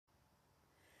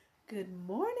Good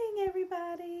morning,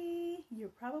 everybody. You're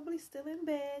probably still in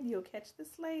bed. You'll catch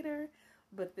this later.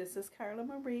 But this is Karla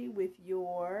Marie with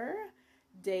your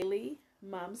daily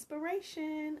Mom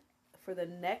Spiration for the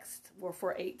next, or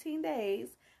for 18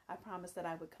 days. I promised that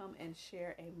I would come and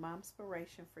share a Mom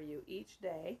Spiration for you each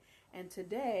day. And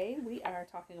today we are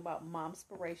talking about Mom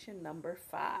Spiration number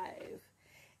 5.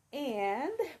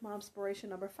 And Mom Spiration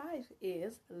number 5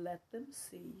 is let them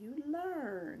see you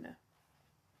learn.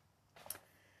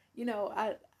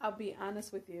 I'll be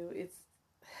honest with you.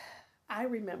 I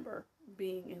remember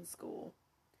being in school,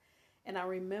 and I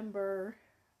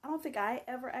don't think I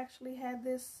ever actually had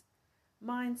this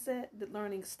mindset that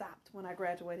learning stopped when I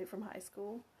graduated from high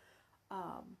school.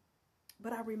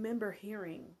 But I remember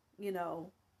hearing,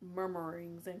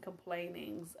 murmurings and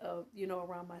complainings of,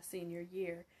 around my senior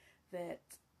year that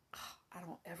I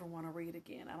don't ever want to read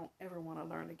again. I don't ever want to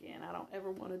learn again. I don't ever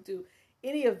want to do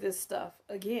any of this stuff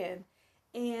again.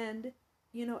 And,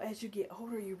 as you get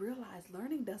older, you realize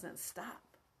learning doesn't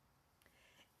stop.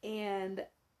 And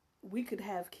we could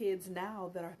have kids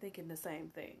now that are thinking the same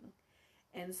thing.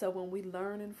 And so when we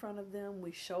learn in front of them,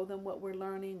 we show them what we're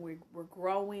learning. We're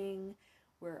growing.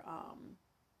 We're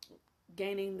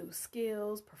gaining new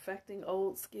skills, perfecting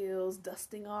old skills,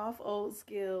 dusting off old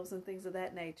skills, and things of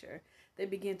that nature. They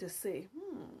begin to see,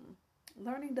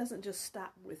 learning doesn't just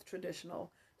stop with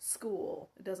traditional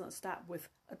school. It doesn't stop with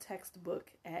a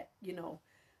textbook at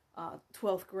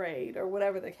 12th grade or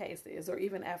whatever the case is, or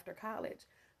even after college.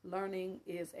 Learning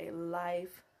is a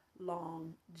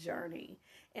lifelong journey,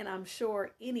 and I'm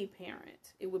sure any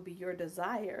parent, it would be your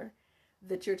desire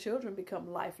that your children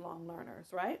become lifelong learners,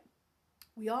 right?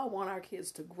 We all want our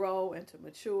kids to grow and to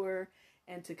mature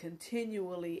and to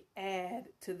continually add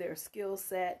to their skill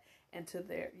set and to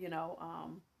their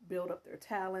build up their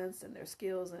talents and their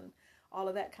skills and all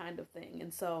of that kind of thing.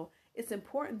 And so it's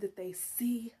important that they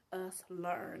see us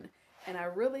learn. And I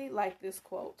really like this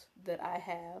quote that I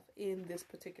have in this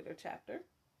particular chapter.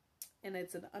 And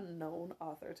it's an unknown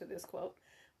author to this quote.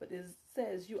 But it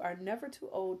says, "You are never too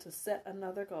old to set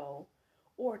another goal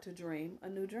or to dream a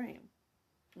new dream."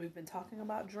 We've been talking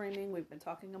about dreaming. We've been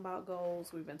talking about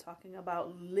goals. We've been talking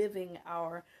about living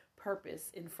our purpose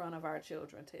in front of our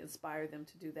children to inspire them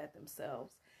to do that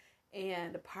themselves.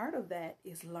 And part of that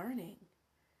is learning.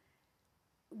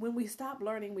 When we stop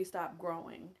learning, we stop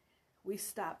growing. We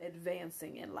stop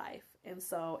advancing in life. And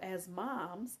so as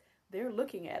moms, they're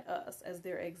looking at us as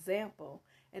their example.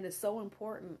 And it's so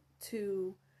important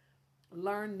to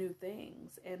learn new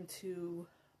things and to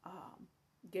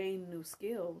gain new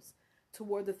skills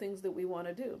toward the things that we want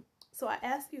to do. So I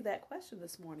ask you that question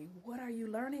this morning. What are you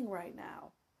learning right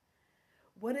now?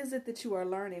 What is it that you are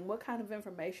learning? What kind of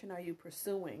information are you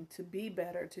pursuing to be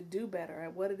better, to do better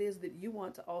at what it is that you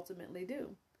want to ultimately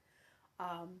do?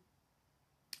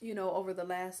 Over the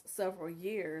last several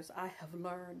years, I have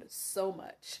learned so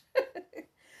much.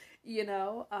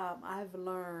 I've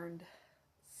learned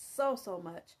so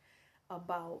much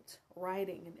about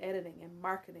writing and editing and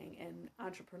marketing and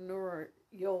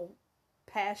entrepreneurial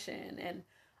passion and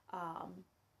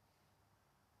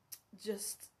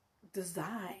just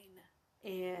design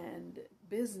and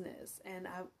business. And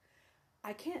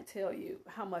I can't tell you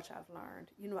how much I've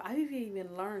learned. I've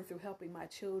even learned through helping my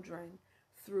children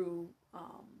through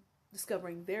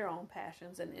discovering their own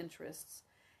passions and interests.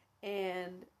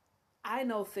 And I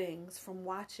know things from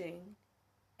watching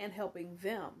and helping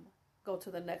them go to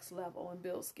the next level and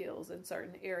build skills in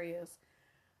certain areas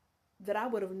that I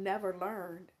would have never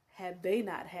learned had they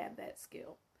not had that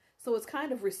skill. So it's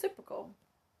kind of reciprocal.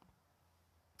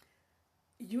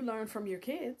 You learn from your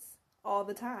kids all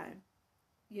the time.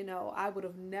 I would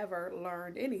have never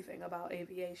learned anything about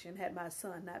aviation had my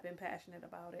son not been passionate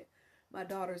about it. My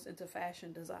daughter's into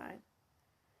fashion design.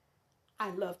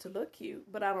 I love to look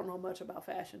cute, but I don't know much about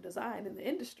fashion design in the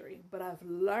industry. But I've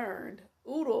learned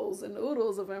oodles and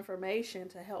oodles of information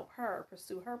to help her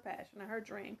pursue her passion and her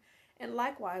dream. And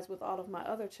likewise with all of my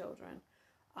other children.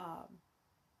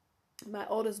 My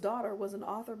oldest daughter was an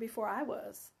author before I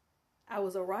was. I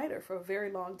was a writer for a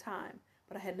very long time,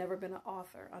 but I had never been an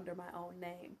author under my own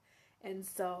name. And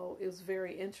so it was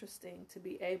very interesting to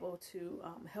be able to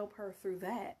help her through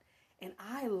that. And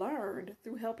I learned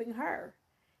through helping her.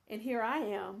 And here I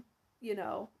am,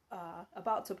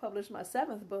 about to publish my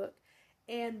 7th book.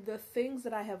 And the things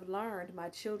that I have learned, my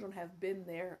children have been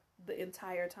there the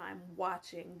entire time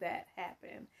watching that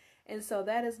happen. And so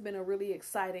that has been a really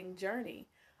exciting journey.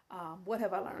 What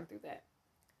have I learned through that?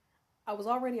 I was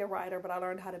already a writer, but I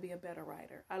learned how to be a better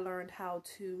writer. I learned how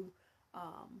to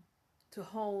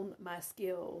hone my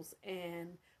skills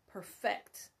and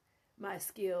perfect my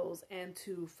skills and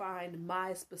to find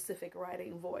my specific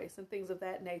writing voice and things of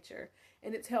that nature.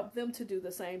 And it's helped them to do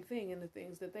the same thing in the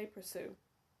things that they pursue.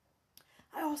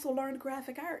 I also learned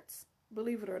graphic arts,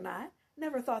 believe it or not.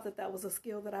 Never thought that that was a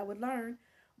skill that I would learn.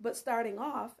 But starting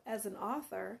off as an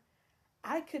author,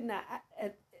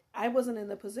 I wasn't in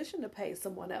the position to pay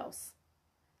someone else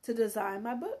to design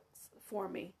my books for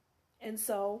me. And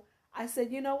so I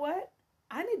said, you know what?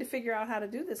 I need to figure out how to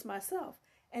do this myself.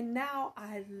 And now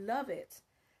I love it.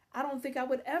 I don't think I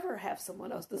would ever have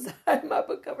someone else design my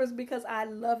book covers because I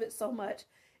love it so much.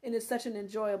 And it's such an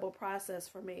enjoyable process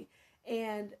for me.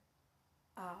 And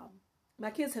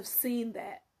my kids have seen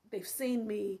that. They've seen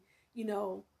me,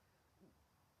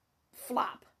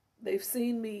 flop. They've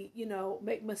seen me,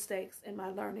 make mistakes in my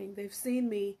learning. They've seen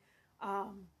me,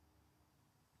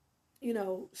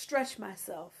 stretch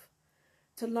myself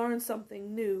to learn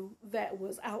something new that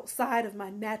was outside of my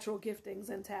natural giftings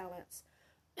and talents.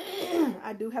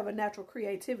 I do have a natural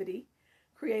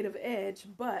creative edge,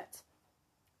 but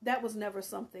that was never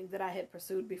something that I had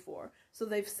pursued before. So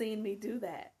they've seen me do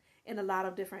that in a lot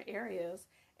of different areas.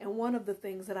 And one of the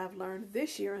things that I've learned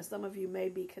this year, and some of you may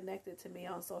be connected to me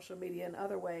on social media in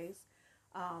other ways,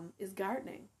 is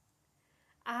gardening.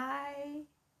 I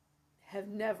have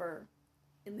never,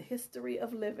 in the history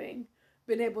of living,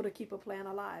 been able to keep a plant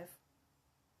alive.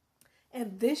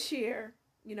 And this year,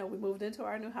 we moved into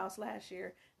our new house last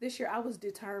year. This year I was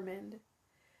determined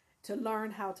to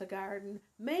learn how to garden,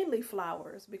 mainly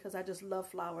flowers, because I just love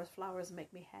flowers. Flowers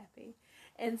make me happy.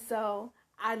 And so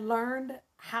I learned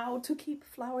how to keep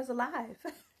flowers alive.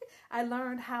 I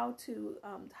learned how to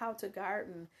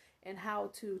garden and how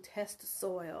to test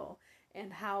soil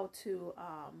and how to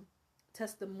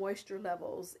test the moisture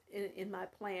levels in my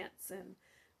plants and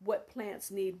what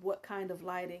plants need what kind of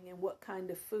lighting and what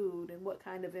kind of food and what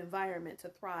kind of environment to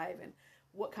thrive and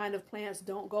what kind of plants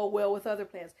don't go well with other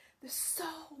plants. There's so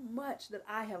much that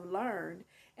I have learned,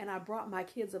 and I brought my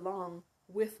kids along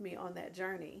with me on that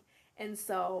journey. And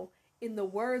so in the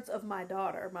words of my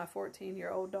daughter, my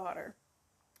 14-year-old daughter,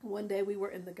 one day we were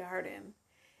in the garden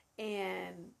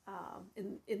and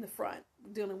in the front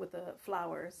dealing with the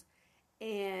flowers,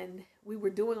 and we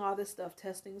were doing all this stuff,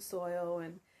 testing soil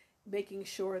and making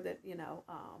sure that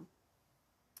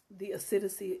the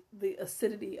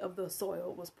acidity of the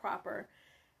soil was proper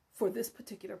for this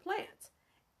particular plant.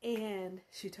 And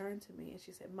she turned to me and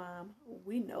she said, "Mom,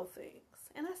 we know things."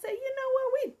 And I said, "You know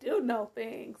what? We do know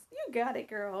things. You got it,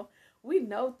 girl. We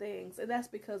know things." And that's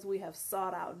because we have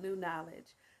sought out new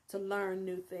knowledge to learn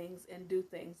new things and do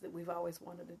things that we've always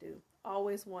wanted to do.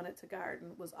 Always wanted to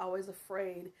garden, was always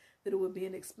afraid that it would be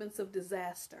an expensive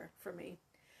disaster for me.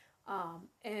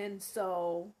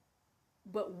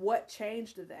 But what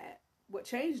changed that? What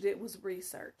changed it was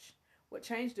research. What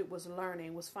changed it was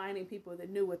learning, was finding people that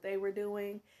knew what they were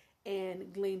doing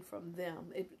and glean from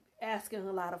them. Asking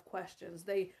a lot of questions.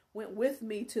 They went with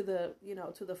me to the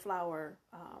flower,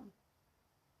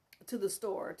 to the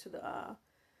store, to the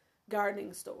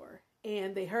gardening store.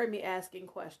 And they heard me asking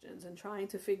questions and trying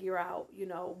to figure out,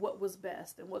 what was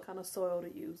best and what kind of soil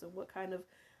to use and what kind of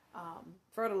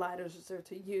fertilizers are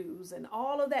to use and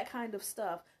all of that kind of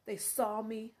stuff. They saw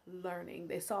me learning.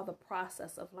 They saw the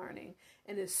process of learning.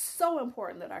 And it's so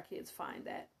important that our kids find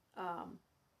that,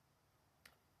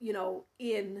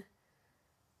 in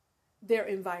their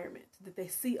environment, that they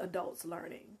see adults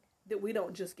learning, that we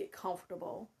don't just get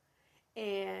comfortable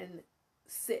and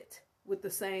sit with the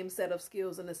same set of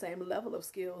skills and the same level of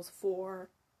skills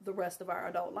for the rest of our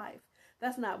adult life.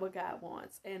 That's not what God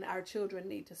wants. And our children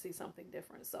need to see something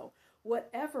different. So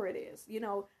whatever it is,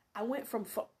 I went from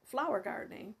flower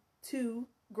gardening to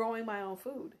growing my own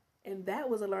food. And that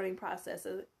was a learning process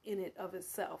in it of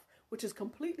itself, which is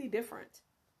completely different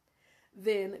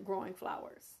than growing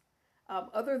flowers.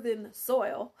 Other than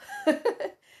soil,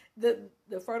 the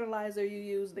fertilizer you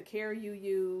use, the care you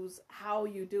use, how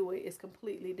you do it is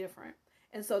completely different.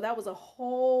 And so that was a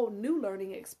whole new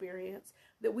learning experience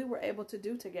that we were able to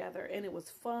do together. And it was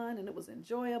fun and it was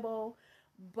enjoyable.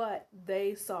 But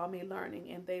they saw me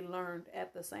learning and they learned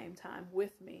at the same time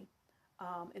with me.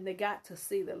 And they got to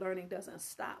see that learning doesn't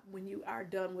stop when you are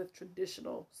done with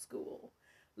traditional school.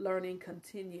 Learning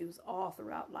continues all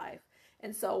throughout life.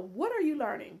 And so what are you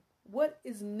learning? What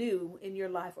is new in your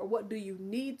life, or what do you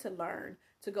need to learn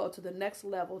to go to the next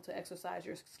level, to exercise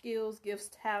your skills, gifts,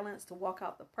 talents, to walk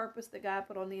out the purpose that God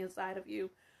put on the inside of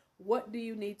you? What do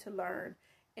you need to learn,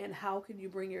 and how can you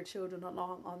bring your children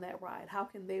along on that ride? How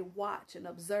can they watch and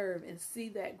observe and see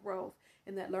that growth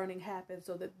and that learning happen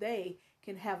so that they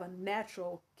can have a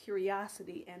natural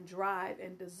curiosity and drive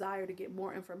and desire to get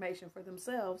more information for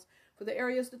themselves for the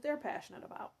areas that they're passionate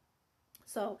about?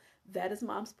 So That is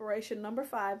Mom Spiration number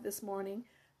 5 this morning.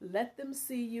 Let them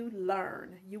see you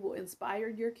learn. You will inspire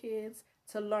your kids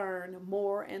to learn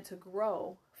more and to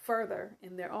grow further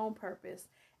in their own purpose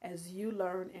as you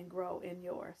learn and grow in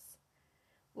yours.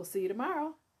 We'll see you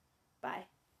tomorrow. Bye.